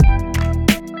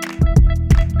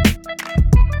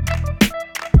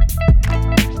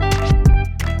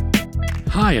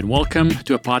Hi, and welcome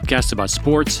to a podcast about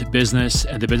sports, business,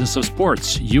 and the business of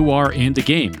sports. You are in the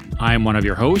game. I am one of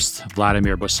your hosts,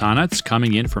 Vladimir Bosanac,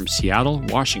 coming in from Seattle,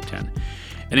 Washington.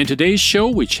 And in today's show,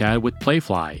 we chat with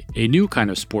Playfly, a new kind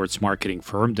of sports marketing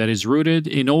firm that is rooted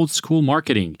in old school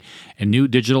marketing and new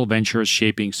digital ventures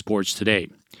shaping sports today.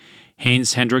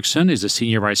 Haynes Hendrickson is the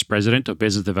Senior Vice President of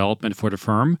Business Development for the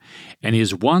firm, and he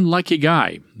is one lucky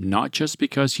guy, not just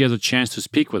because he has a chance to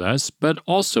speak with us, but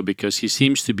also because he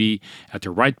seems to be at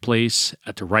the right place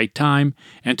at the right time,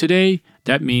 and today,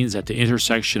 that means at the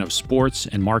intersection of sports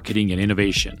and marketing and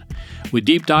innovation. We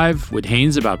deep dive with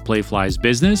Haynes about Playfly's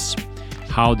business,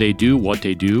 how they do what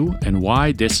they do, and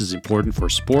why this is important for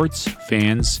sports,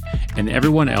 fans, and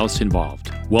everyone else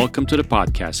involved. Welcome to the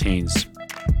podcast, Haynes.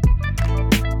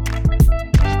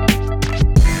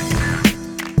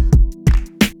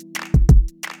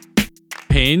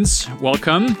 Haynes,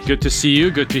 welcome. Good to see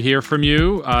you. Good to hear from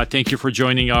you. Thank you for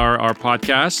joining our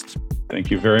podcast.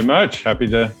 Thank you very much. Happy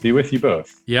to be with you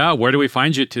both. Yeah, where do we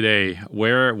find you today?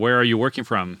 Where are you working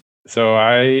from? So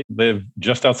I live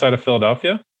just outside of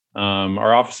Philadelphia.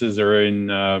 Our offices are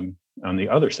on the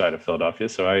other side of Philadelphia.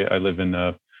 So I live in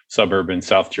a suburb in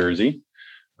South Jersey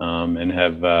and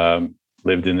have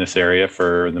lived in this area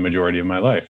for the majority of my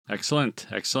life. Excellent.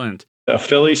 A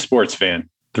Philly sports fan.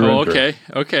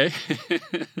 Okay.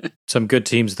 Some good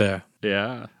teams there.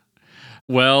 Yeah.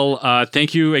 Well,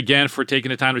 thank you again for taking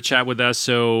the time to chat with us.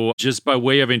 So just by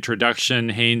way of introduction,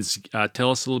 Haynes,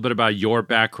 tell us a little bit about your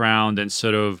background and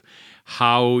sort of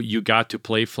how you got to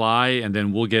Playfly, and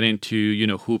then we'll get into,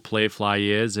 who Playfly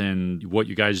is and what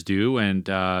you guys do and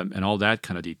all that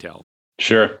kind of detail.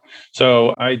 Sure.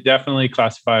 So I definitely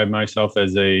classify myself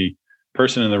as a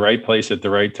person in the right place at the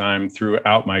right time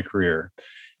throughout my career.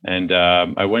 And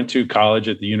I went to college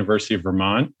at the University of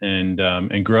Vermont and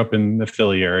grew up in the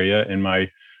Philly area. And my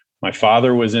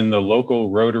father was in the local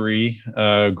Rotary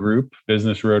group,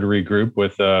 business Rotary group,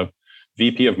 with a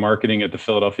VP of marketing at the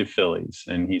Philadelphia Phillies.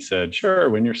 And he said,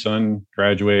 sure, when your son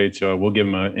graduates, we'll give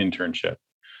him an internship.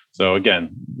 So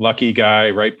again, lucky guy,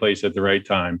 right place at the right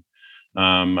time.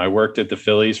 I worked at the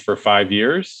Phillies for 5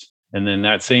 years. And then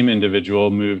that same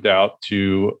individual moved out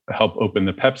to help open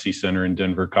the Pepsi Center in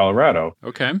Denver, Colorado.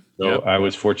 Okay. So I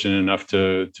was fortunate enough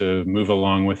to move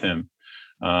along with him.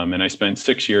 And I spent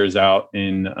 6 years out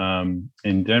in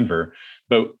Denver.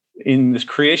 But in this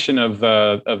creation of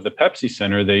the Pepsi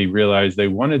Center, they realized they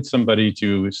wanted somebody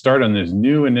to start on this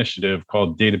new initiative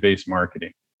called database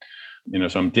marketing.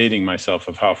 So I'm dating myself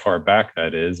of how far back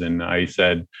that is. And I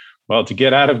said, well, to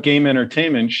get out of game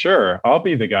entertainment, sure, I'll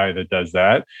be the guy that does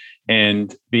that.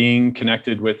 And being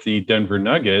connected with the Denver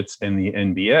Nuggets and the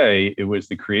NBA, it was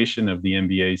the creation of the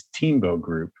NBA's Teambo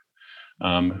Group,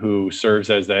 who serves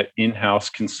as that in-house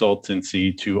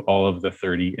consultancy to all of the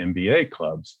 30 NBA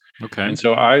clubs. Okay. And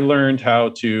so I learned how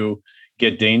to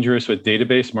get dangerous with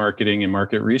database marketing and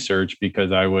market research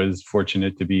because I was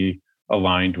fortunate to be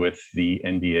aligned with the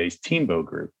NBA's Teambo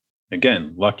Group.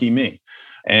 Again, lucky me.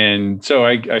 And so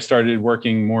I started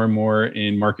working more and more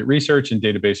in market research and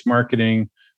database marketing.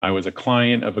 I was a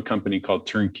client of a company called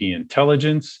Turnkey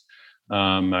Intelligence.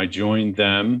 I joined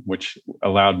them, which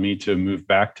allowed me to move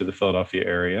back to the Philadelphia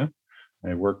area.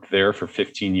 I worked there for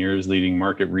 15 years, leading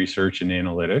market research and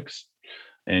analytics.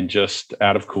 And just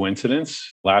out of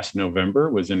coincidence, last November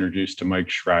was introduced to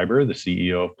Mike Schreiber, the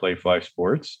CEO of Playfly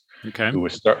Sports, okay,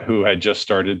 who had just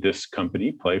started this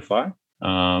company, Playfly,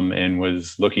 and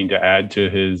was looking to add to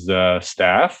his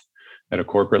staff at a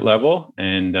corporate level.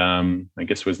 And I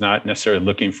guess was not necessarily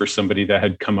looking for somebody that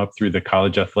had come up through the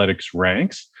college athletics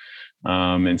ranks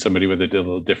and somebody with a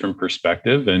little different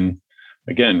perspective. And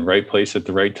again, right place at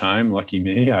the right time. Lucky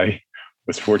me. I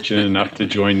was fortunate enough to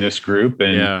join this group.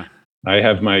 And I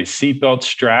have my seatbelt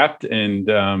strapped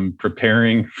and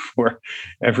preparing for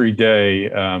every day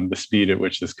the speed at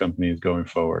which this company is going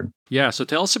forward. Yeah, so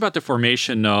tell us about the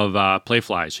formation of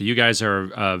Playfly. So you guys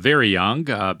are very young,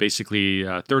 basically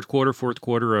third quarter, fourth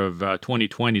quarter of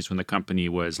 2020 is when the company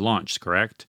was launched,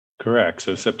 correct? Correct.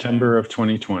 So September of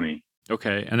 2020.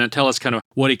 Okay, and then tell us kind of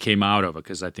what it came out of,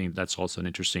 because I think that's also an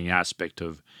interesting aspect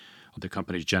of the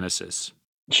company's genesis.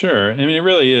 Sure. I mean, it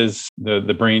really is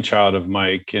the brainchild of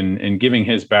Mike, and giving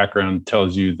his background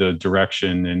tells you the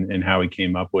direction and how he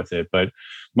came up with it. But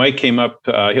Mike came up,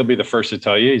 he'll be the first to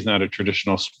tell you, he's not a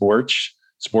traditional sports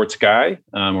guy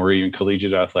or even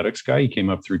collegiate athletics guy. He came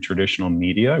up through traditional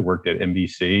media. I worked at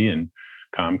NBC and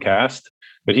Comcast,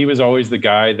 but he was always the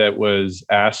guy that was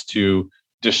asked to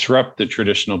disrupt the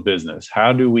traditional business.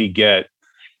 How do we get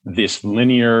this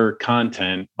linear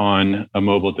content on a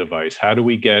mobile device? How do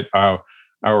we get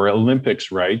our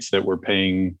Olympics rights that we're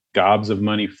paying gobs of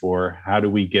money for? How do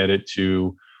we get it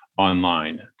to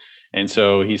online. And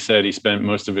so he said he spent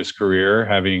most of his career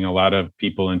having a lot of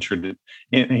people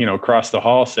across the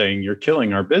hall saying, "You're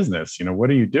killing our business. What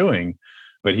are you doing?"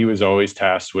 But he was always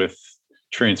tasked with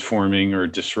transforming or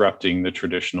disrupting the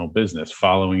traditional business,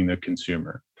 following the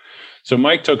consumer. So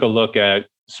Mike took a look at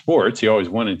sports. He always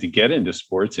wanted to get into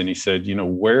sports. And he said,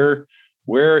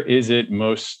 where is it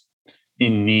most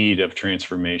in need of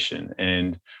transformation?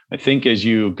 And I think as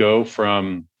you go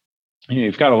from,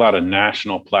 you've got a lot of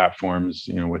national platforms,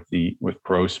 with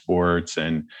pro sports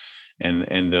and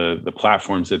the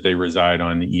platforms that they reside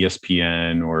on, the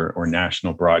ESPN or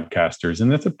national broadcasters. And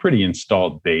that's a pretty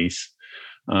installed base.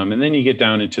 And then you get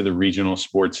down into the regional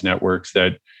sports networks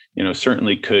that,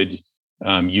 certainly could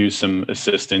use some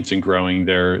assistance in growing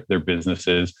their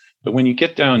businesses. But when you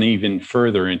get down even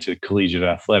further into collegiate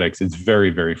athletics, it's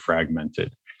very, very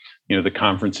fragmented. The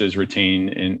conferences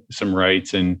retain some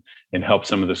rights and help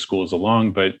some of the schools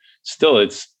along, but still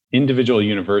it's individual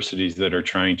universities that are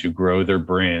trying to grow their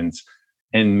brands.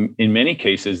 And in many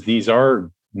cases, these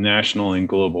are national and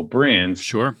global brands,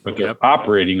 sure, but they're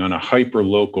operating on a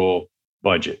hyper-local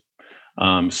budget.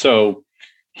 So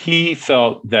he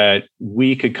felt that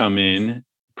we could come in,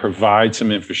 provide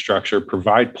some infrastructure,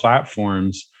 provide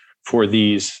platforms for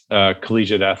these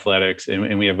collegiate athletics.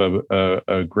 And we have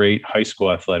a great high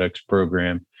school athletics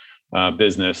program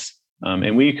business.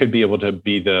 And we could be able to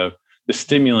be the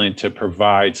stimulant to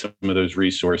provide some of those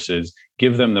resources,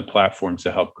 give them the platforms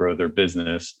to help grow their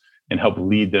business and help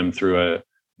lead them through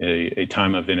a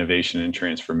time of innovation and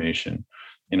transformation.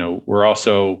 We're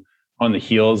also on the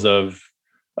heels of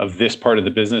this part of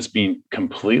the business being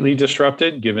completely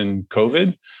disrupted given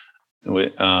COVID.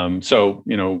 So,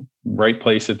 right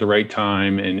place at the right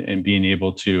time and being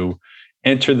able to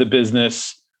enter the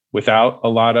business without a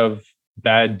lot of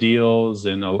bad deals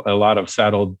and a lot of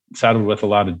saddled with a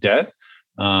lot of debt,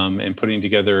 and putting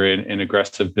together an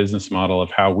aggressive business model of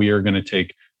how we are going to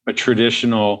take a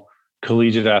traditional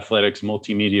collegiate athletics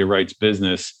multimedia rights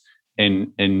business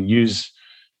and use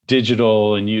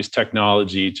digital and use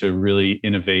technology to really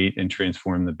innovate and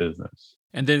transform the business.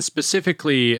 And then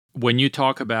specifically, when you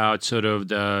talk about sort of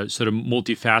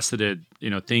multifaceted,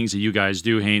 things that you guys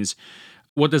do, Haynes,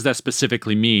 what does that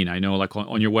specifically mean? I know, like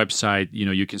on your website,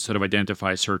 you can sort of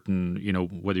identify certain,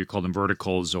 whether you call them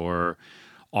verticals or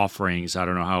offerings. I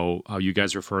don't know how you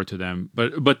guys refer to them,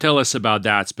 but tell us about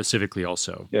that specifically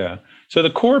also. Yeah. So the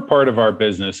core part of our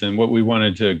business and what we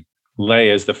wanted to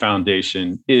lay as the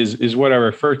foundation is what I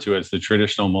refer to as the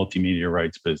traditional multimedia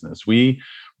rights business. We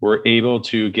were able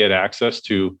to get access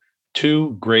to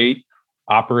two great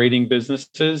operating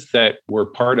businesses that were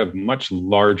part of much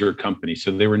larger companies.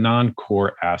 So they were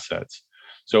non-core assets.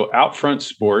 So Outfront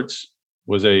Sports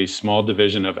was a small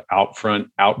division of Outfront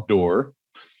Outdoor,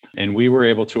 and we were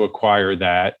able to acquire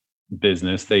that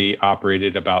business. They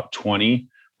operated about 20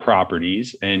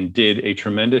 properties and did a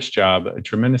tremendous job, a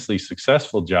tremendously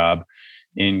successful job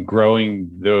in growing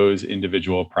those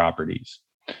individual properties.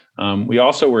 We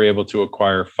also were able to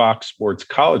acquire Fox Sports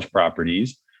College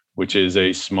Properties, which is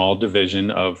a small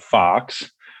division of Fox.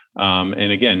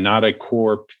 And again, not a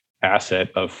core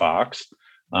asset of Fox.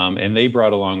 And they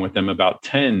brought along with them about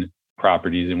 10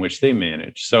 properties in which they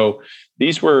manage. So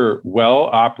these were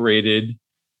well-operated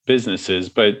businesses,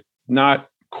 but not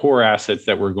core assets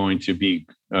that were going to be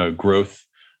growth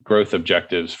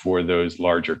objectives for those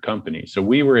larger companies. So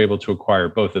we were able to acquire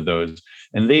both of those,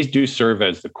 and they do serve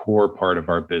as the core part of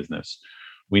our business.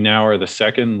 We now are the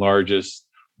second largest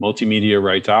multimedia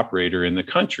rights operator in the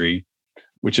country,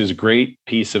 which is a great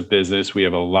piece of business. We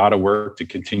have a lot of work to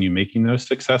continue making those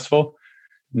successful.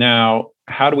 Now,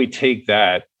 how do we take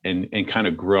that and kind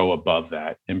of grow above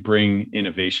that and bring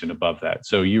innovation above that?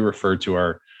 So you refer to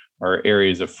our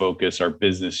areas of focus, our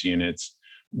business units.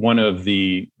 One of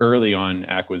the early on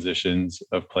acquisitions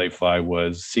of Playfly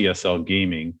was CSL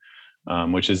Gaming,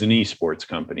 which is an esports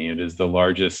company. It is the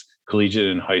largest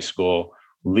collegiate and high school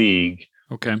league.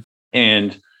 Okay.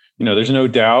 And, there's no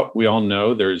doubt, we all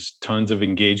know there's tons of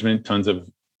engagement, tons of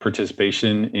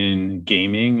participation in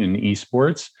gaming and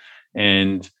esports.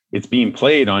 And it's being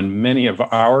played on many of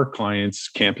our clients'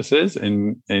 campuses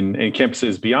and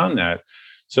campuses beyond that.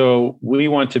 So we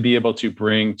want to be able to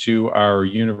bring to our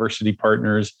university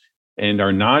partners and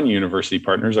our non-university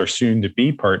partners, our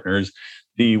soon-to-be partners,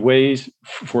 the ways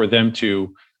for them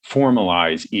to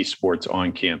formalize esports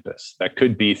on campus. That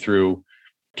could be through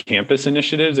campus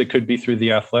initiatives. It could be through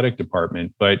the athletic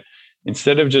department. But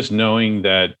instead of just knowing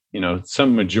that,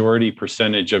 some majority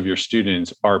percentage of your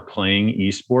students are playing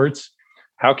esports,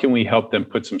 how can we help them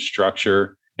put some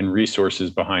structure and resources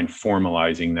behind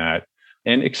formalizing that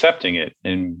and accepting it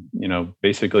and,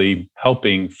 basically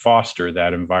helping foster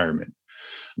that environment.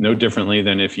 No differently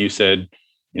than if you said,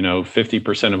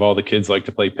 50% of all the kids like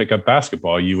to play pickup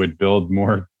basketball, you would build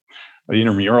more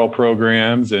intramural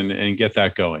programs and get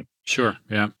that going. Sure.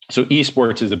 Yeah. So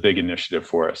esports is a big initiative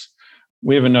for us.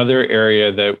 We have another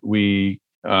area that we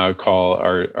call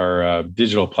our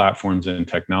digital platforms and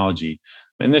technology.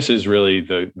 And this is really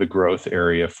the growth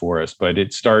area for us, but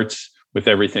it starts with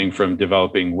everything from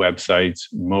developing websites,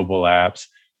 mobile apps,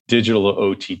 digital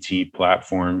OTT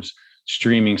platforms,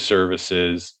 streaming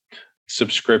services,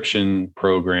 subscription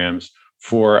programs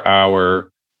for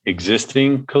our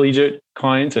existing collegiate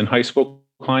clients and high school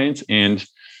clients and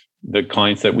the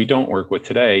clients that we don't work with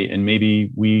today. And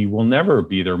maybe we will never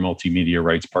be their multimedia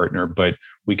rights partner, but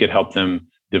we could help them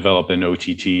develop an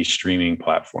OTT streaming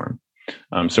platform.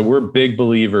 So we're big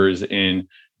believers in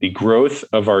the growth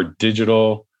of our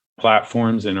digital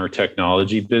platforms and our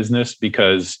technology business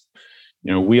because,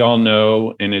 we all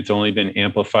know, and it's only been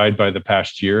amplified by the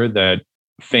past year, that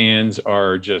fans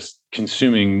are just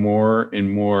consuming more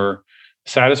and more,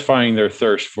 satisfying their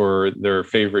thirst for their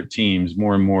favorite teams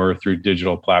more and more through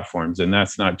digital platforms. And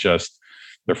that's not just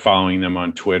they're following them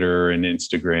on Twitter and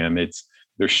Instagram. It's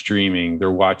they're streaming,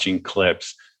 they're watching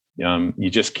clips. You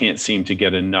just can't seem to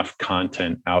get enough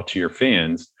content out to your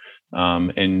fans.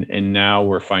 And now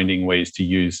we're finding ways to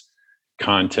use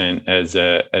content as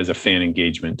a fan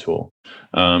engagement tool.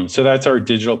 So that's our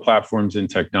digital platforms and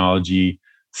technology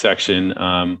section.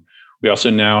 We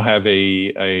also now have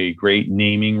a great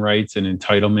naming rights and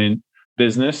entitlement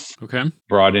business. Okay.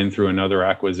 Brought in through another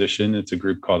acquisition. It's a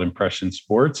group called Impression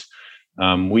Sports.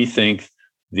 We think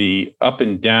the up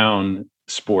and down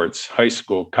sports, high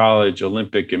school, college,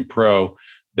 Olympic, and pro,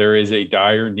 there is a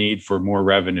dire need for more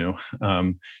revenue,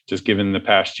 just given the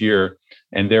past year.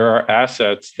 And there are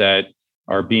assets that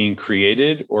are being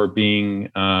created or being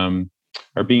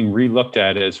relooked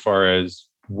at as far as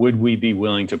would we be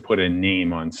willing to put a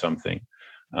name on something?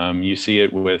 You see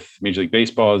it with Major League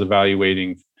Baseball is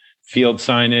evaluating field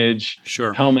signage,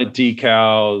 sure, helmet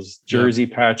decals, jersey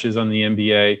patches on the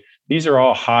NBA. These are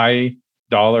all high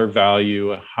dollar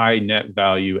value, high net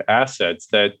value assets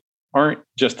that aren't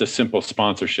just a simple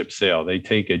sponsorship sale. They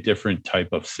take a different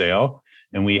type of sale.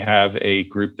 And we have a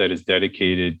group that is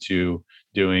dedicated to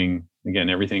doing, again,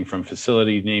 everything from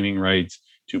facility naming rights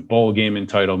to bowl game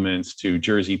entitlements to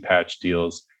jersey patch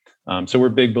deals. So we're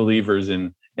big believers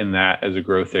in that as a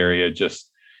growth area, just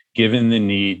given the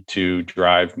need to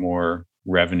drive more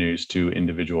revenues to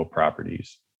individual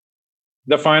properties.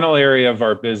 The final area of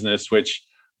our business, which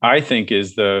I think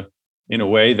is in a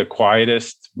way, the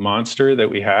quietest monster that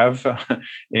we have,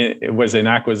 it was an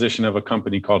acquisition of a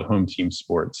company called Home Team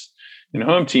Sports. And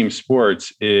Home Team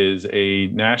Sports is a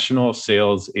national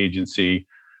sales agency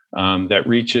that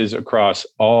reaches across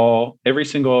every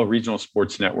single regional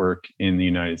sports network in the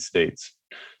United States.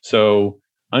 So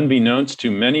unbeknownst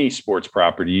to many sports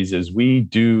properties, is we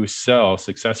do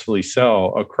successfully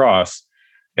sell across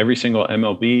every single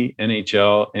MLB,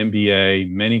 NHL,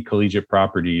 NBA, many collegiate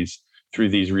properties through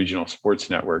these regional sports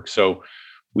networks. So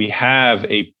we have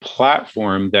a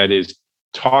platform that is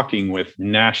talking with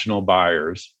national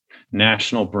buyers,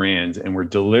 national brands, and we're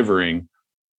delivering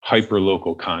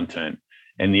hyper-local content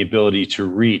and the ability to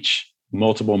reach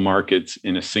multiple markets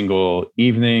in a single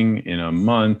evening, in a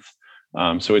month.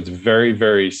 So it's very,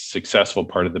 very successful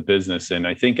part of the business. And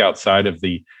I think outside of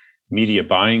the media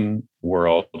buying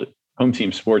world, Home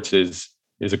Team Sports is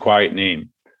a quiet name,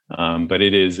 but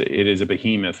it is a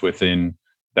behemoth within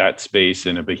that space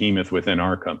and a behemoth within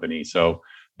our company. So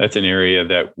that's an area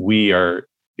that we are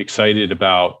excited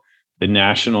about, the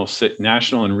national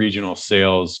and regional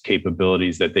sales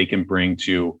capabilities that they can bring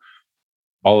to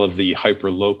all of the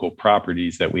hyper-local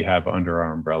properties that we have under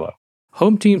our umbrella.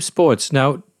 Home Team Sports.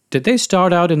 Now, did they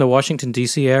start out in the Washington,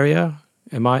 D.C. area?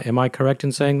 Am I correct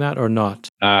in saying that or not?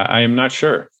 I am not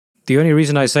sure. The only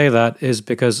reason I say that is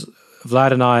because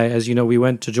Vlad and I, as you know, we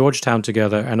went to Georgetown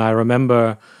together, and I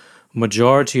remember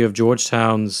majority of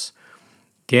Georgetown's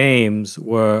games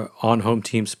were on Home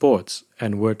Team Sports,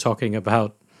 and we're talking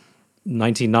about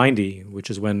 1990,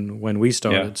 which is when we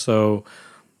started. Yeah. So,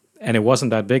 and it wasn't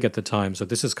that big at the time. So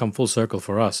this has come full circle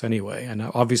for us anyway. And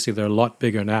obviously they're a lot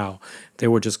bigger now. They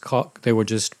were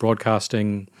just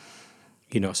broadcasting,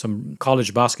 some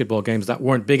college basketball games that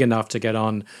weren't big enough to get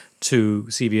on to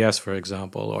CBS, for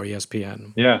example, or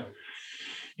ESPN. Yeah.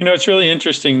 It's really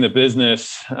interesting, the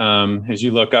business, as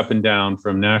you look up and down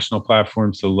from national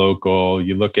platforms to local,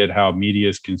 you look at how media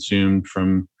is consumed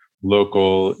from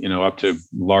local, up to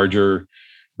larger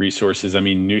resources. I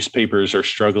mean, newspapers are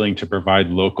struggling to provide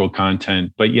local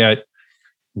content, but yet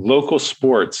local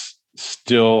sports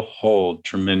still hold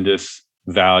tremendous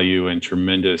value and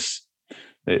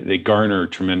they garner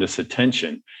tremendous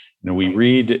attention. We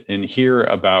read and hear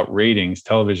about ratings,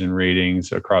 television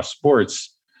ratings across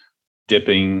sports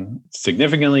dipping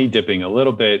significantly, dipping a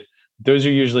little bit. Those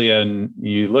are usually,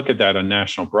 you look at that on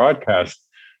national broadcast,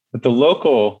 but the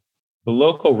local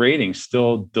ratings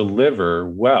still deliver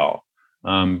well,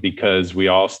 because we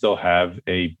all still have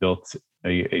a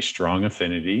strong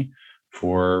affinity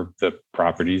for the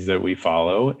properties that we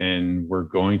follow, and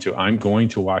I'm going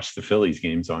to watch the Phillies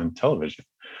games on television,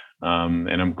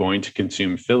 and I'm going to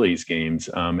consume Phillies games,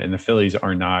 and the Phillies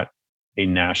are not a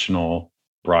national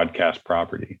broadcast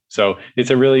property. So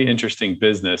it's a really interesting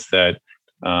business that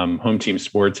Home Team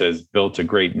Sports has built a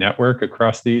great network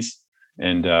across these,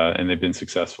 and they've been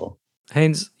successful.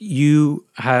 Haynes, you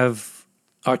have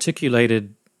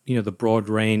articulated, the broad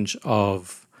range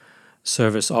of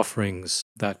service offerings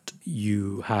that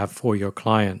you have for your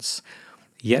clients,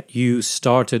 yet you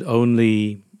started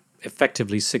only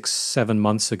effectively 6-7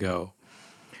 months ago.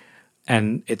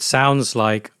 And it sounds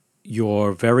like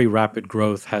your very rapid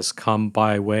growth has come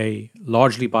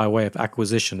largely by way of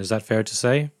acquisition. Is that fair to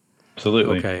say?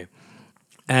 Absolutely. Okay.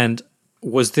 And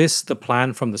was this the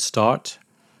plan from the start,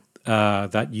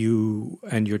 that you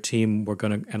and your team were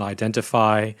going to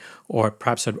identify, or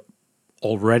perhaps had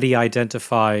already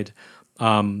identified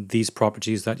these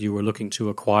properties that you were looking to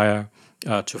acquire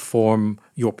to form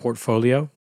your portfolio?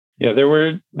 Yeah, there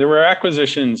were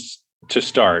acquisitions to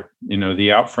start. The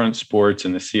Outfront Sports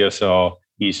and the CSL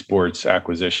Esports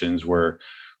acquisitions were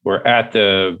at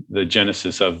the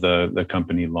genesis of the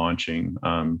company launching.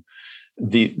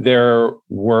 There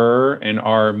were and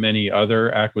are many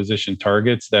other acquisition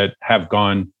targets that have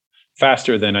gone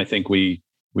faster than I think we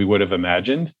would have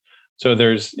imagined. So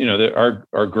there's,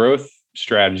 our growth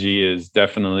strategy is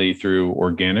definitely through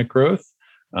organic growth,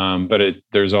 but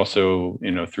there's also,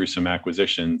 through some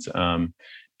acquisitions, and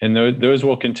those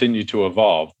will continue to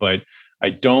evolve. But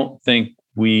I don't think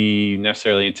we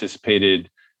necessarily anticipated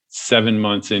 7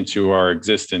 months into our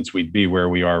existence we'd be where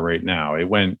we are right now. It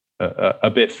went a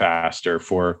bit faster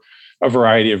for a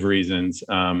variety of reasons.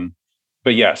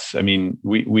 But yes, I mean,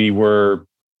 we were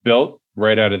built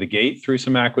right out of the gate through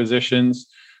some acquisitions,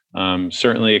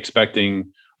 certainly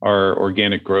expecting our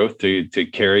organic growth to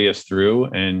carry us through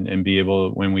and be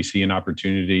able, when we see an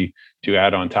opportunity to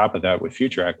add on top of that with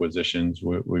future acquisitions,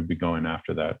 we'd be going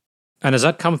after that. And has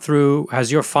that come through?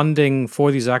 Has your funding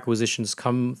for these acquisitions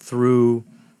come through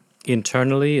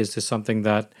internally? Is this something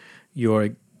that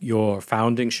your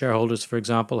founding shareholders, for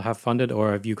example, have funded,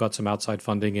 or have you got some outside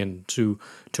funding in to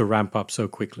ramp up so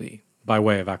quickly by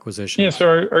way of acquisition? Yeah,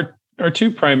 so our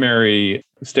two primary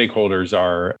stakeholders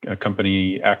are a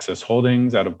company, Access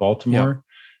Holdings out of Baltimore,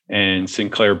 and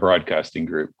Sinclair Broadcasting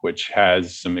Group, which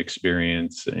has some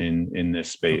experience in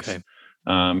this space. Okay.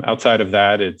 Outside of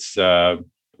that, it's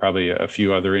probably a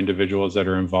few other individuals that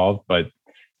are involved, but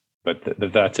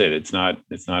that's it. It's not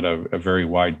a very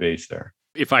wide base there.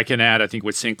 If I can add, I think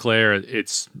with Sinclair,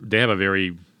 they have a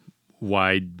very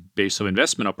wide base of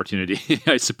investment opportunity,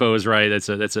 I suppose, right? That's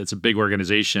a big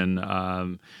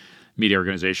organization, media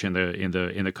organization in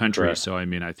the country. Correct. So I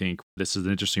mean, I think this is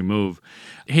an interesting move.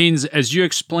 Haynes, as you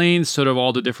explained sort of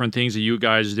all the different things that you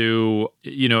guys do,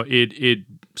 it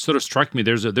sort of struck me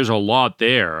there's a lot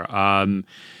there.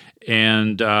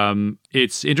 And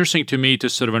it's interesting to me to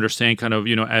sort of understand kind of,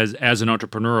 as an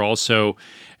entrepreneur also,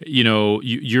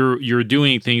 you're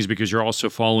doing things because you're also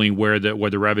following where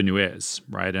the revenue is,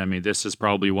 right? I mean, this is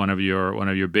probably one of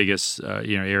your biggest,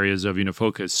 areas of,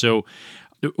 focus. So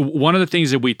one of the things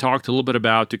that we talked a little bit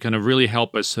about to kind of really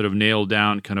help us sort of nail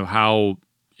down kind of how,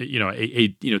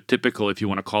 a typical, if you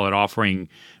want to call it, offering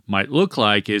might look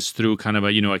like is through kind of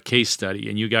a case study.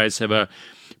 And you guys have a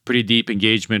pretty deep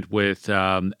engagement with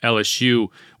LSU.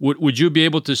 Would you be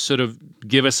able to sort of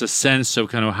give us a sense of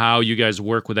kind of how you guys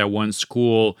work with that one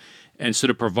school and sort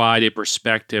of provide a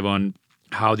perspective on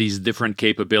how these different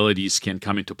capabilities can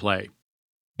come into play?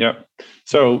 Yeah.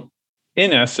 So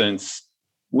in essence,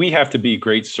 we have to be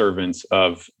great servants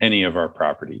of any of our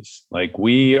properties. Like,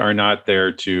 we are not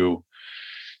there to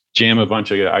jam a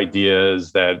bunch of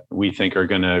ideas that we think are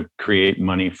going to create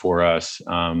money for us,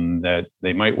 that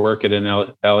they might work at an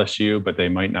LSU, but they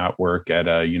might not work at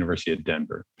a University of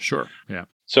Denver. Sure. Yeah.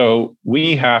 So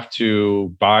we have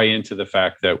to buy into the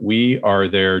fact that we are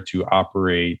there to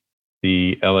operate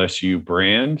the LSU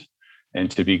brand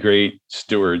and to be great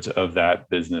stewards of that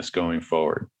business going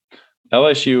forward.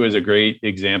 LSU is a great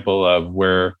example of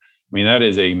where, that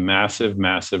is a massive,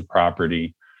 massive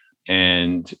property.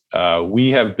 And we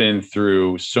have been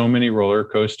through so many roller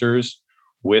coasters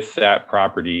with that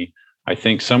property. I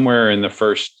think somewhere in the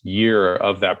first year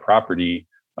of that property,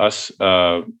 us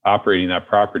operating that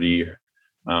property,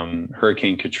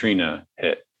 Hurricane Katrina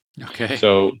hit. Okay.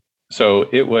 So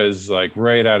it was like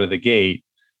right out of the gate,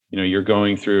 you're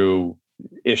going through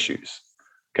issues,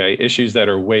 okay? Issues that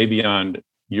are way beyond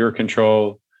your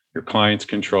control, your client's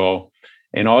control.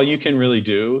 And all you can really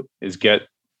do is get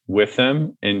with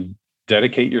them and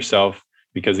dedicate yourself,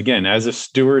 because again, as a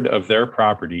steward of their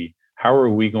property, how are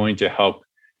we going to help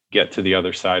get to the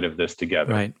other side of this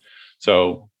together? Right.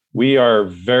 So we are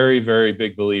very, very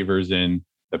big believers in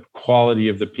the quality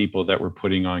of the people that we're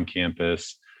putting on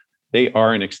campus. They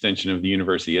are an extension of the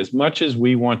university. As much as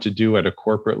we want to do at a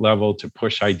corporate level to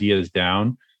push ideas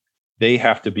down, they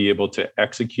have to be able to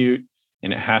execute,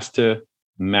 and it has to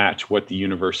match what the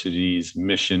university's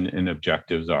mission and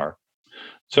objectives are.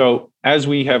 So as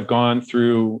we have gone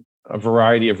through a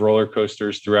variety of roller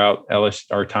coasters throughout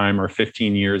our time, our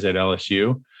 15 years at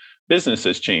LSU, business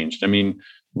has changed. I mean,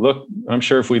 look, I'm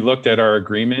sure if we looked at our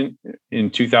agreement in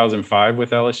 2005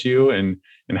 with LSU and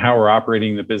how we're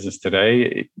operating the business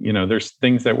today, there's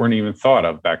things that weren't even thought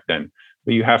of back then.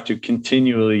 But you have to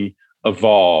continually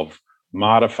evolve,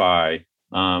 modify,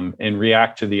 and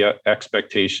react to the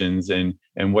expectations and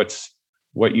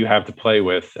what you have to play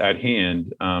with at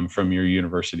hand from your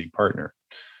university partner.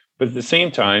 But at the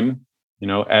same time,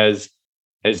 as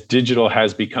digital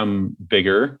has become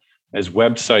bigger, as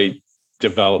website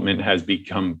development has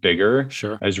become bigger,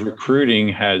 sure, as recruiting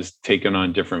has taken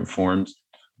on different forms,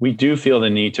 we do feel the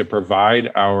need to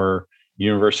provide our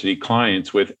university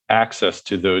clients with access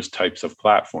to those types of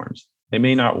platforms. They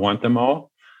may not want them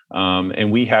all, and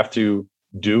we have to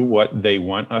do what they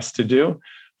want us to do.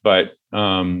 But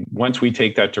once we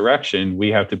take that direction,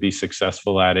 we have to be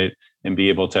successful at it and be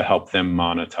able to help them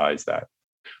monetize that.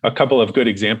 A couple of good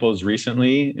examples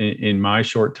recently in my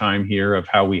short time here of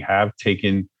how we have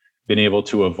been able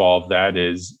to evolve that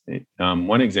is,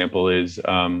 one example is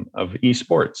of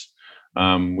esports.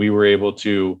 We were able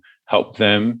to help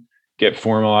them get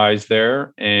formalized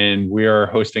there, and we are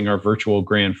hosting our virtual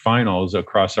grand finals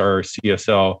across our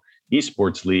CSL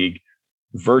Esports League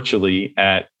virtually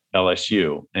at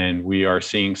LSU. And we are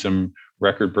seeing some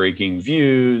record-breaking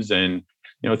views, and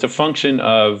it's a function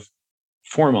of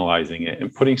formalizing it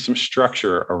and putting some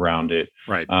structure around it.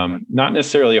 Right. Not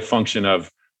necessarily a function of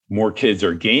more kids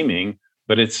are gaming,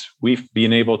 but we've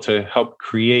been able to help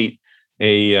create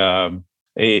an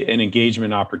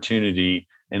engagement opportunity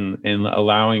and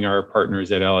allowing our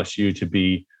partners at LSU to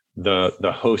be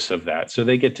the hosts of that, so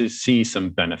they get to see some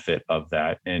benefit of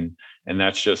that, and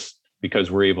that's just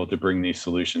because we're able to bring these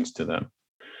solutions to them.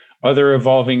 Other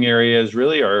evolving areas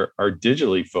really are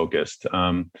digitally focused.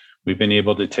 We've been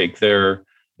able to take their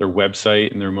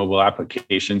website and their mobile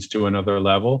applications to another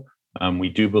level. We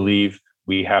do believe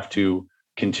we have to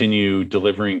continue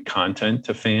delivering content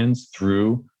to fans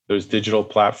through those digital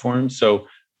platforms. So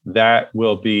that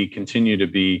will continue to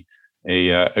be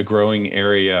a growing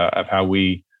area of how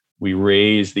we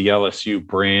raise the LSU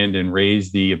brand and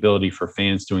raise the ability for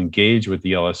fans to engage with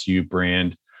the LSU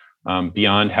brand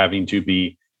beyond having to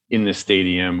be in the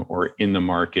stadium or in the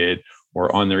market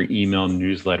or on their email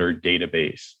newsletter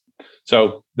database.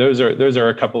 So those are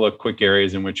a couple of quick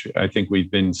areas in which I think we've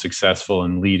been successful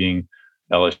in leading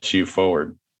LSU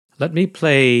forward. Let me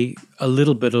play a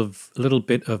little bit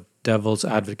of devil's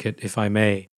advocate, if I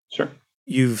may. Sure.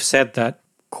 You've said that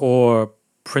core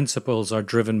principles are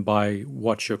driven by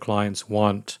what your clients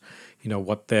want,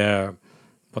 what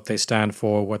they stand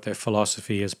for, what their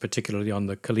philosophy is, particularly on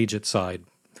the collegiate side.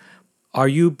 Are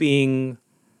you being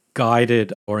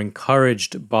guided or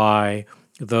encouraged by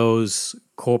those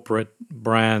corporate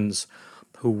brands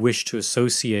who wish to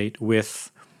associate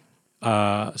with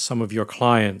some of your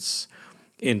clients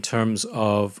in terms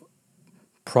of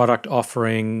product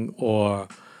offering or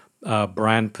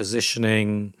brand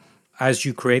positioning, as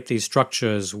you create these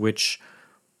structures which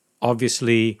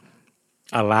obviously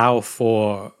allow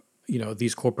for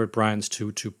these corporate brands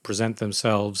to present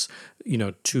themselves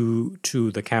to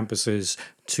the campuses,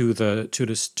 to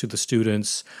the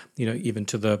students, even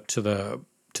to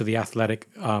the athletic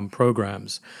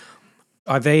programs?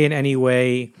 Are they in any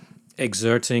way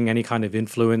exerting any kind of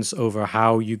influence over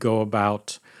how you go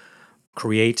about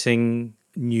creating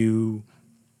new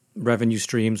revenue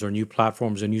streams or new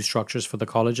platforms or new structures for the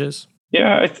colleges?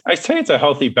 Yeah, I say it's a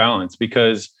healthy balance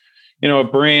because, a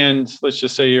brand, let's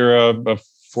just say you're a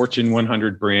Fortune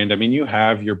 100 brand. I mean, you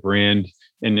have your brand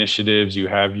initiatives, you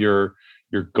have your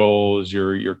goals,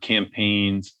 your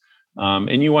campaigns,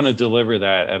 and you want to deliver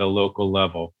that at a local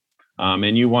level.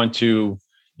 And you want to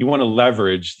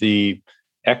leverage the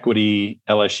equity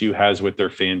LSU has with their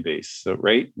fan base. So,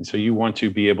 right. And so you want to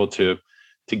be able to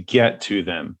get to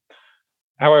them.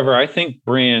 However, I think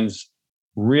brands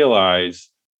realize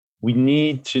we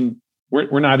need to,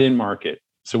 we're not in market.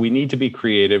 So we need to be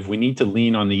creative. We need to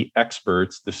lean on the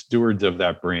experts, the stewards of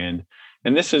that brand.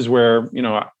 And this is where,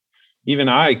 even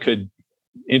I could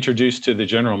introduce to the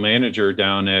general manager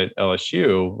down at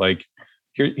LSU, like,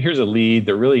 here's a lead.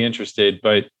 They're really interested,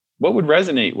 but what would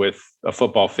resonate with a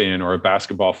football fan or a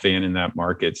basketball fan in that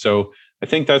market? So I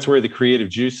think that's where the creative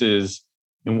juice is,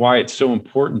 and why it's so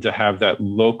important to have that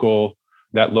local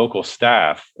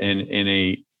staff and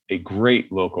a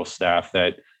great local staff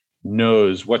that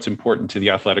knows what's important to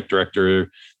the athletic director,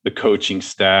 the coaching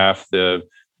staff, the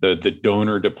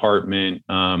donor department,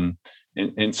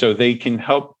 and so they can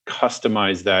help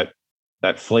customize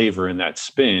that flavor and that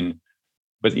spin,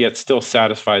 but yet still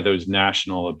satisfy those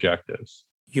national objectives.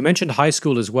 You mentioned high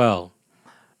school as well.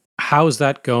 How's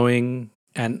that going?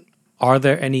 And are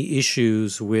there any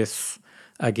issues with,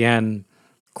 again,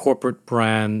 corporate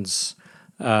brands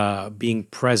being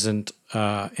present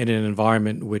in an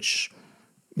environment which,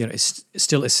 is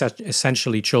still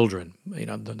essentially children?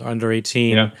 They're under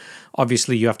 18. Yeah.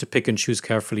 Obviously, you have to pick and choose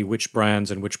carefully which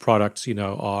brands and which products,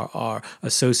 are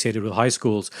associated with high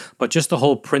schools. But just the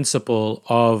whole principle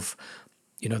of,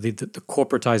 the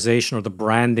corporatization or the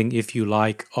branding, if you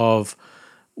like, of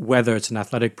whether it's an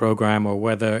athletic program or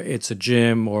whether it's a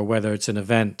gym or whether it's an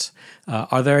event.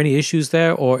 Are there any issues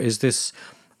there, or is this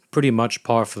pretty much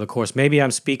par for the course? Maybe I'm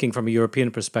speaking from a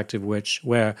European perspective,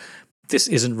 where this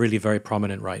isn't really very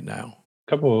prominent right now.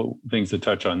 A couple of things to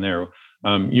touch on there.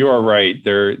 You are right.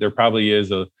 There probably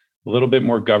is a little bit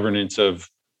more governance of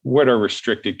what are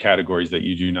restricted categories that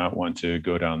you do not want to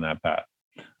go down that path,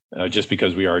 just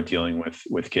because we are dealing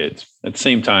with kids. At the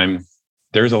same time,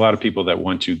 there's a lot of people that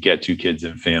want to get to kids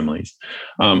and families.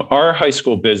 Our high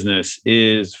school business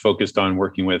is focused on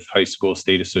working with high school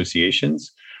state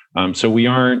associations. So we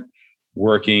aren't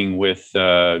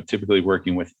typically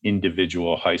working with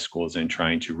individual high schools and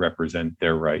trying to represent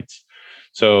their rights.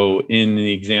 So in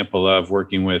the example of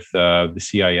working with the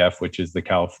CIF, which is the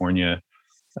California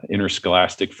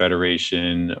Interscholastic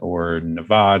Federation, or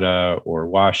Nevada or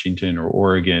Washington or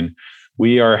Oregon,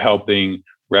 we are helping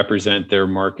represent their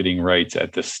marketing rights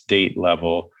at the state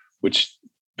level, which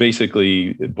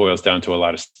basically boils down to a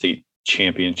lot of state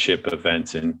championship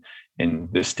events and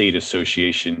the state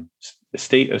association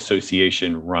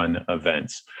run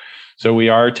events. So we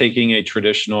are taking a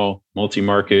traditional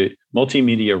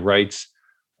multimedia rights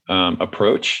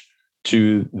approach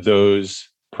to those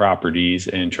properties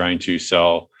and trying to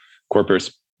sell corporate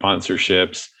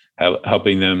sponsorships,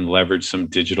 helping them leverage some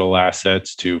digital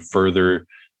assets to further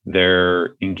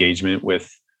their engagement with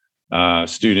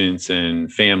students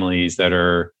and families that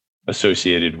are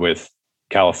associated with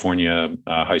California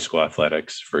high school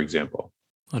athletics, for example.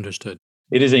 Understood.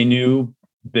 It is a new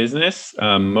business.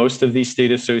 Most of these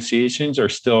state associations are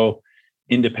still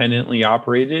independently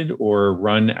operated or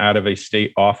run out of a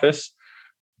state office.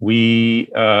 There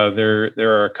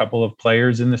are a couple of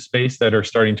players in the space that are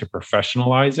starting to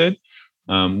professionalize it.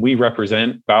 We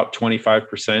represent about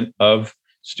 25% of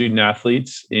student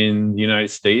athletes in the United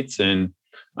States, and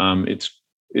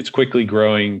it's quickly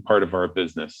growing part of our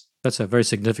business. That's a very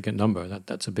significant number.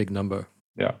 That's a big number.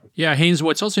 Yeah. Haynes,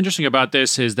 what's also interesting about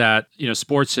this is that,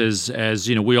 sports is, as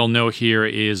we all know here,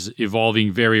 is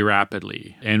evolving very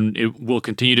rapidly, and it will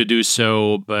continue to do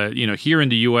so. But, here in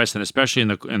the US, and especially in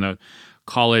the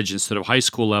college instead of high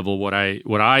school level, what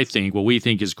we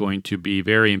think is going to be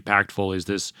very impactful is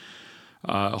this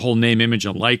whole name, image,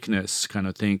 and likeness kind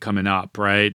of thing coming up,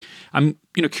 right? I'm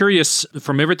curious,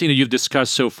 from everything that you've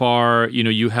discussed so far,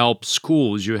 you help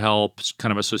schools, you help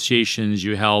kind of associations,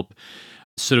 you help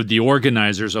sort of the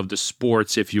organizers of the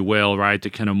sports, if you will, right, to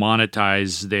kind of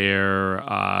monetize their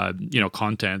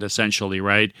content, essentially,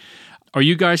 right? Are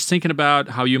you guys thinking about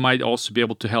how you might also be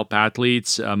able to help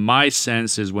athletes? My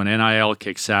sense is when NIL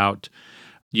kicks out,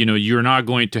 you're not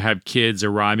going to have kids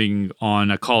arriving on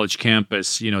a college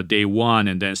campus, day one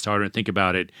and then start to think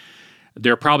about it.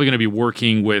 They're probably going to be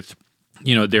working with,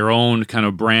 their own kind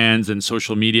of brands and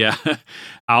social media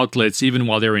outlets, even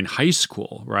while they're in high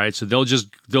school, right? So they'll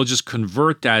just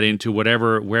convert that into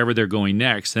wherever they're going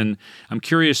next. And I'm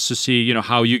curious to see,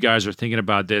 how you guys are thinking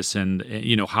about this and,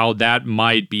 how that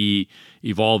might be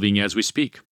evolving as we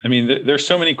speak. I mean, there's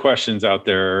so many questions out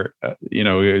there,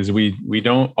 as we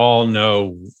don't all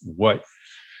know what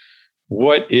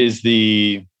is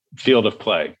the field of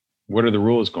play. What are the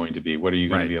rules going to be? What are you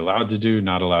going to be allowed to do,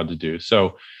 not allowed to do?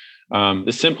 So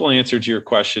the simple answer to your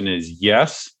question is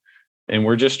yes. And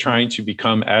we're just trying to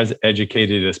become as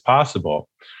educated as possible.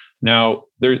 Now,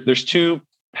 there's two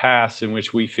paths in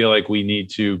which we feel like we need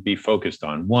to be focused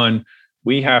on. One,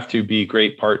 we have to be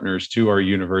great partners to our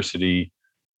university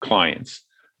clients,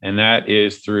 and that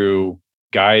is through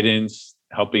guidance,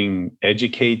 helping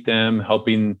educate them,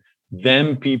 helping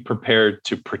them be prepared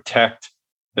to protect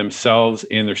themselves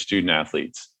and their student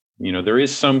athletes. There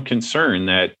is some concern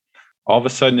that all of a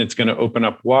sudden it's going to open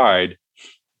up wide.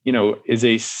 Is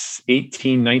a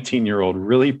 18, 19-year-old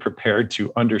really prepared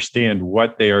to understand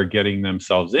what they are getting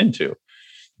themselves into?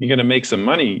 You're going to make some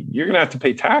money. You're going to have to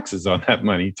pay taxes on that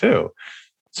money too.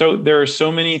 So there are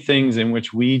so many things in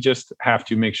which we just have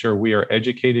to make sure we are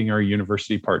educating our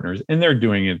university partners, and they're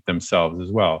doing it themselves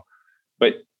as well.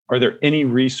 But are there any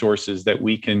resources that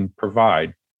we can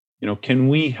provide? Can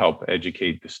we help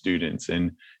educate the students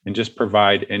and just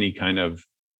provide any kind of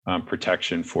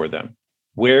protection for them?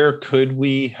 Where could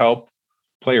we help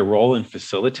play a role in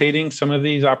facilitating some of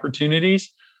these opportunities?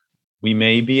 We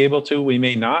may be able to, we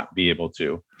may not be able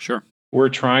to. Sure. We're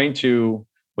trying to,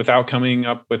 without coming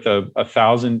up with a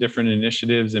 1,000 different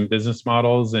initiatives and business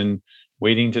models and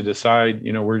waiting to decide,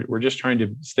 we're just trying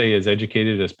to stay as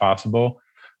educated as possible,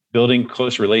 building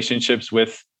close relationships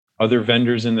with other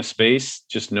vendors in the space,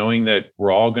 just knowing that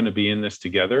we're all going to be in this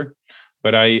together.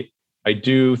 But I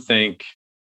do think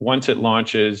once it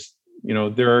launches,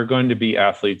 there are going to be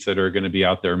athletes that are going to be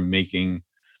out there making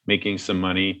some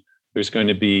money. There's going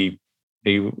to be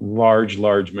a large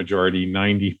majority,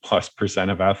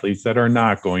 90+% of athletes that are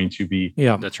not going to be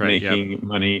making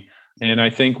money. And I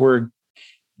think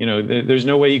there's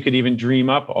no way you could even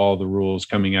dream up all the rules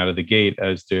coming out of the gate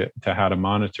as to how to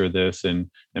monitor this and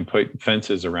put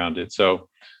fences around it. So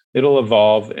it'll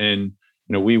evolve. And,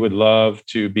 we would love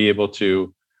to be able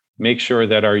to make sure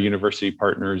that our university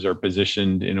partners are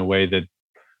positioned in a way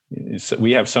that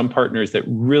we have some partners that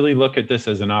really look at this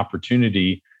as an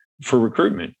opportunity for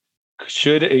recruitment.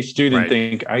 Should a student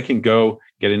think I can go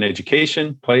get an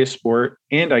education, play a sport,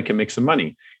 and I can make some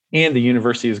money, and the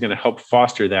university is going to help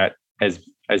foster that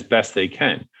as best they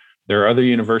can. There are other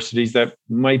universities that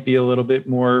might be a little bit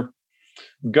more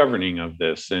governing of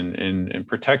this and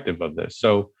protective of this.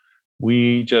 So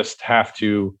we just have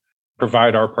to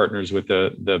provide our partners with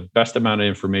the best amount of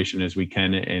information as we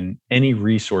can, and any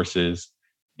resources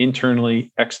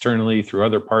internally, externally, through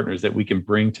other partners that we can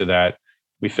bring to that.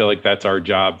 We feel like that's our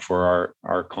job for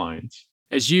our clients.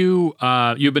 As you've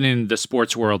been in the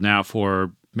sports world now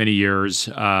for many years,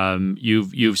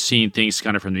 you've seen things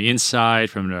kind of from the inside,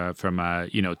 from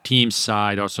a team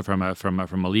side, also from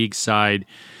a league side.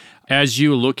 As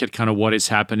you look at kind of what is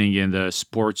happening in the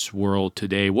sports world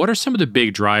today, what are some of the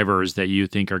big drivers that you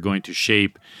think are going to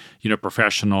shape,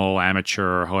 professional,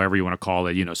 amateur, however you want to call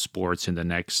it, sports in the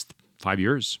next 5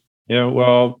 years? Yeah,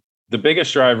 well, the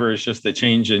biggest driver is just the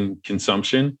change in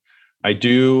consumption. I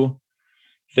do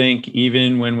think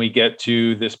even when we get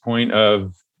to this point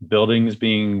of buildings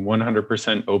being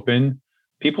 100% open,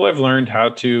 people have learned how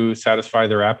to satisfy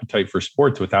their appetite for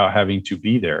sports without having to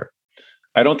be there.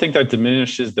 I don't think that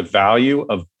diminishes the value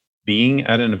of being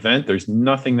at an event. There's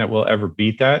nothing that will ever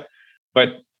beat that.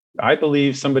 But I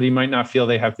believe somebody might not feel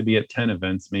they have to be at 10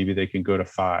 events. Maybe they can go to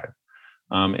 5.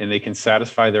 And they can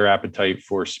satisfy their appetite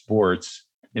for sports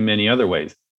in many other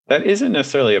ways. That isn't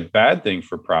necessarily a bad thing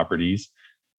for properties.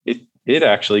 It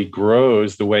actually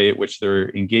grows the way at which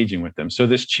they're engaging with them. So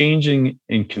this changing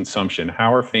in consumption,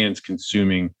 how are fans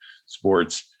consuming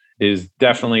sports, is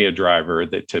definitely a driver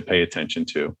to pay attention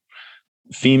to.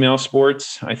 Female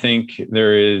sports, I think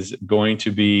there is going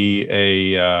to be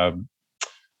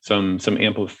some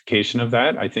amplification of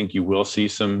that. I think you will see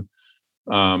some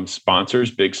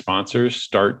big sponsors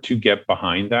start to get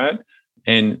behind that.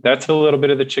 And that's a little bit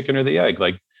of the chicken or the egg.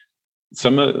 Like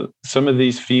some of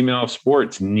these female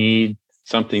sports need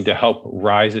something to help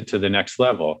rise it to the next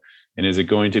level. And is it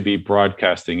going to be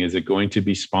broadcasting? Is it going to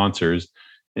be sponsors?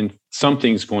 And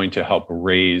something's going to help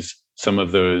raise some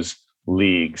of those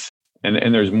leagues.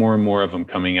 And there's more and more of them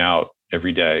coming out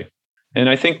every day. And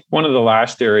I think one of the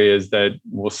last areas that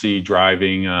we'll see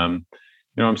driving,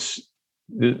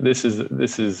 this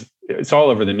is it's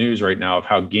all over the news right now of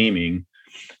how gaming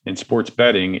and sports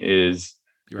betting is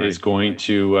going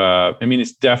to,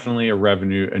 it's definitely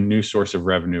a new source of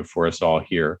revenue for us all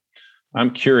here.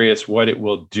 I'm curious what it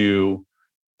will do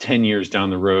 10 years down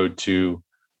the road to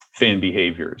fan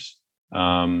behaviors.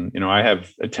 I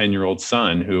have a 10-year-old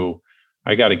son who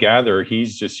I got to gather,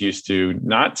 he's just used to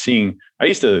not seeing. I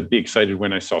used to be excited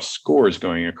when I saw scores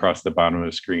going across the bottom of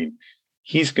the screen.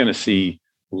 He's going to see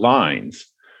lines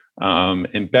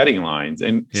and betting lines.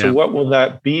 And so what will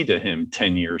that be to him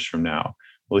 10 years from now?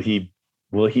 Will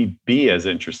he be as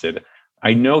interested?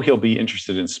 I know he'll be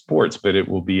interested in sports, but it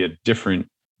will be a different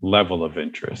level of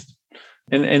interest.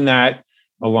 And that,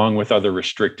 along with other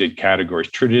restricted categories,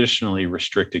 traditionally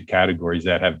restricted categories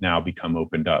that have now become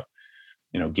opened up.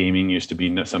 Gaming used to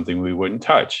be something we wouldn't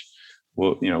touch.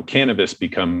 Well, cannabis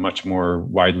become much more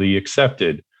widely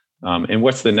accepted. And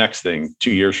what's the next thing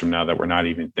 2 years from now that we're not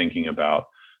even thinking about?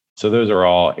 So those are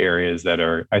all areas that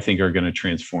I think are going to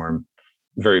transform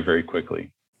very, very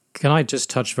quickly. Can I just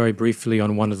touch very briefly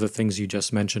on one of the things you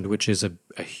just mentioned, which is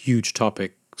a huge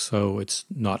topic, so it's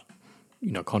not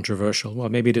controversial. Well,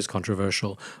 maybe it is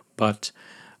controversial, but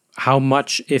how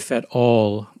much, if at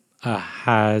all,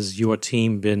 has your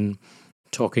team been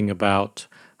talking about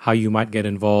how you might get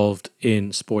involved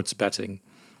in sports betting,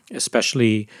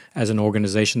 especially as an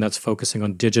organization that's focusing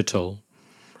on digital?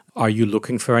 Are you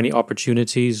looking for any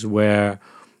opportunities where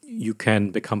you can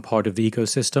become part of the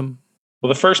ecosystem?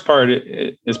 Well, the first part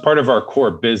is part of our core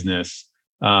business.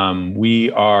 We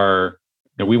want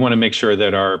to make sure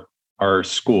that our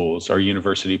schools, our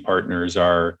university partners,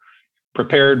 are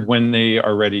prepared when they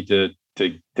are ready to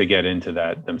get into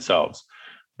that themselves.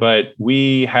 But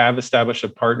we have established a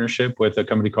partnership with a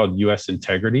company called US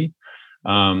Integrity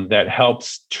that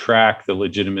helps track the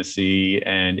legitimacy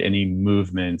and any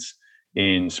movements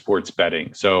in sports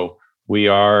betting. So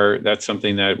that's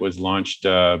something that was launched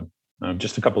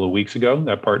just a couple of weeks ago,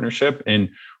 that partnership. And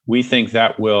we think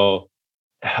that will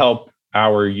help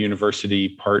our university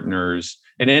partners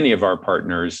and any of our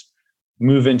partners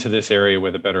move into this area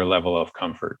with a better level of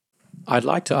comfort. I'd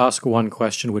like to ask one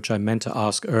question, which I meant to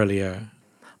ask earlier.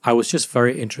 I was just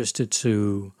very interested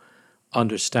to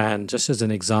understand, just as an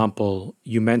example,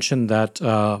 you mentioned that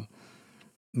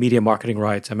media marketing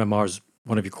rights, MMR, is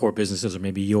one of your core businesses, or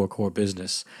maybe your core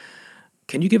business.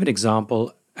 Can you give an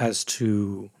example as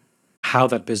to how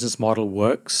that business model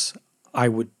works? I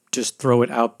would just throw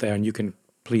it out there, and you can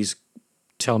please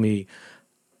tell me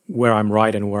where I'm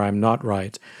right and where I'm not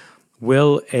right.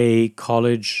 Will a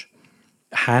college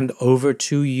hand over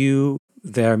to you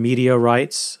their media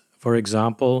rights, for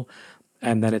example,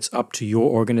 and then it's up to your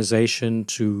organization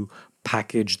to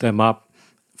package them up,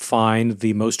 find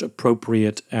the most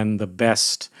appropriate and the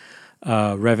best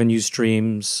revenue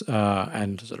streams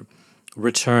and sort of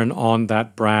return on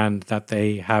that brand that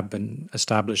they have been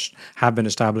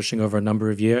establishing over a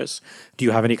number of years? Do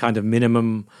you have any kind of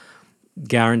minimum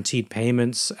guaranteed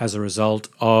payments as a result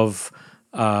of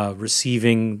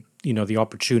receiving, the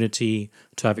opportunity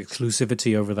to have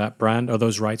exclusivity over that brand, or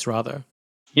those rights rather?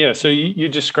 Yeah, so you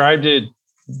described it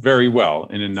very well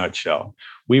in a nutshell.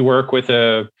 We work with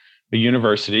a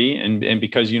university, and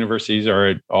because universities are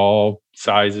at all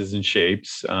sizes and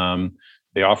shapes,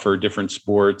 they offer different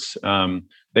sports.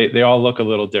 They all look a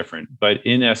little different, but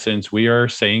in essence, we are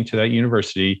saying to that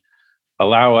university,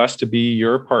 allow us to be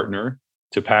your partner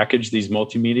to package these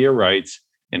multimedia rights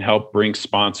and help bring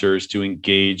sponsors to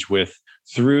engage with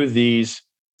through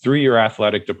your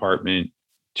athletic department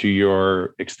to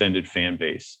your extended fan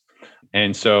base.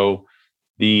 And so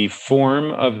the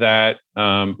form of that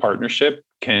partnership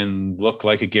can look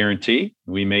like a guarantee.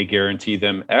 We may guarantee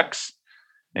them X,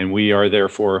 and we are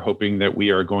therefore hoping that we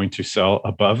are going to sell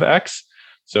above X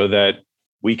so that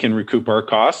we can recoup our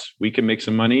costs, we can make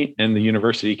some money, and the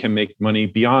university can make money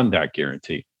beyond that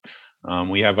guarantee.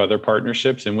 We have other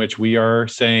partnerships in which we are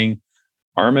saying,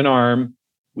 arm in arm,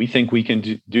 we think we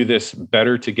can do this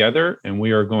better together, and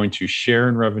we are going to share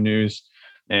in revenues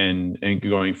and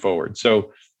going forward.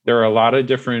 So there are a lot of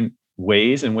different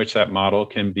ways in which that model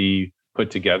can be put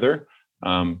together.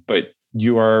 But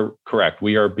you are correct.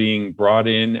 We are being brought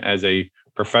in as a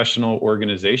professional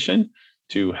organization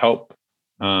to help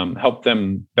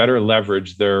them better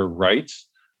leverage their rights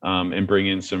and bring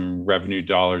in some revenue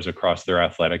dollars across their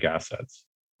athletic assets.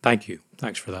 Thank you.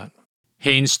 Thanks for that.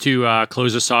 Haynes, to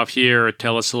close us off here,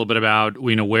 tell us a little bit about,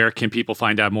 where can people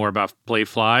find out more about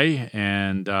Playfly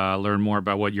and learn more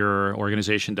about what your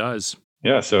organization does?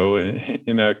 Yeah, so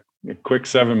in a quick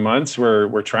 7 months,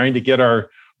 we're trying to get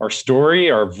our story,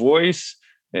 our voice.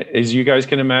 As you guys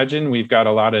can imagine, we've got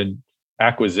a lot of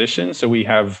acquisition, so we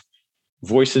have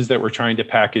voices that we're trying to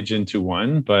package into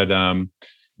one. But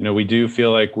we do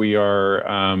feel like we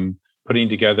are putting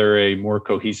together a more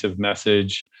cohesive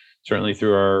message, certainly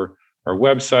through our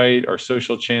website, our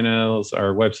social channels.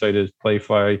 Our website is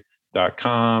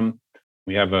playfly.com.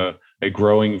 We have a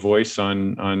growing voice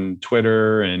on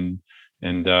Twitter and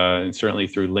certainly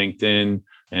through LinkedIn.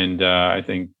 And I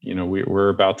think, we're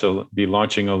about to be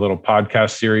launching a little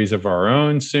podcast series of our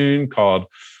own soon called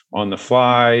On the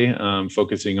Fly,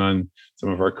 focusing on some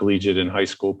of our collegiate and high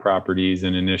school properties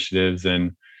and initiatives.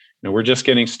 And we're just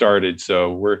getting started.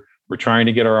 So we're trying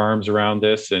to get our arms around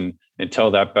this and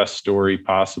tell that best story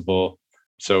possible.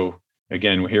 So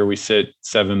again, here we sit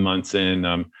 7 months in.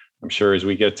 I'm sure as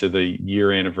we get to the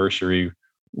year anniversary,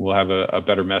 we'll have a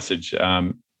better message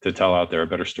to tell out there, a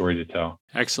better story to tell.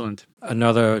 Excellent.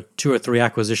 Another 2 or 3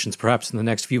 acquisitions perhaps in the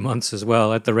next few months as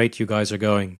well, at the rate you guys are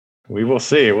going. We will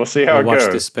see. We'll see how it watch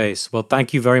goes. This space. Well,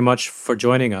 thank you very much for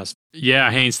joining us. Yeah,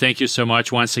 Haynes, thank you so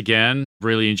much once again.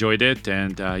 Really enjoyed it.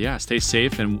 And stay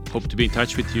safe and hope to be in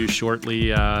touch with you shortly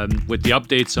with the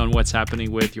updates on what's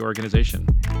happening with your organization.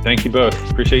 Thank you both.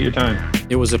 Appreciate your time.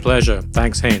 It was a pleasure.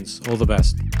 Thanks, Haynes. All the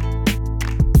best.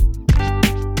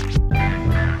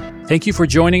 Thank you for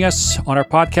joining us on our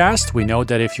podcast. We know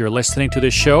that if you're listening to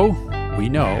this show, we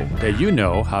know that you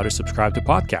know how to subscribe to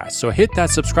podcasts. So hit that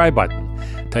subscribe button.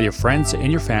 Tell your friends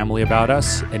and your family about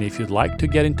us. And if you'd like to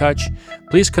get in touch,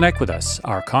 please connect with us.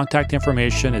 Our contact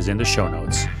information is in the show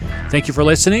notes. Thank you for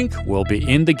listening. We'll be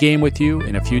in the game with you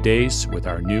in a few days with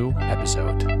our new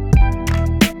episode.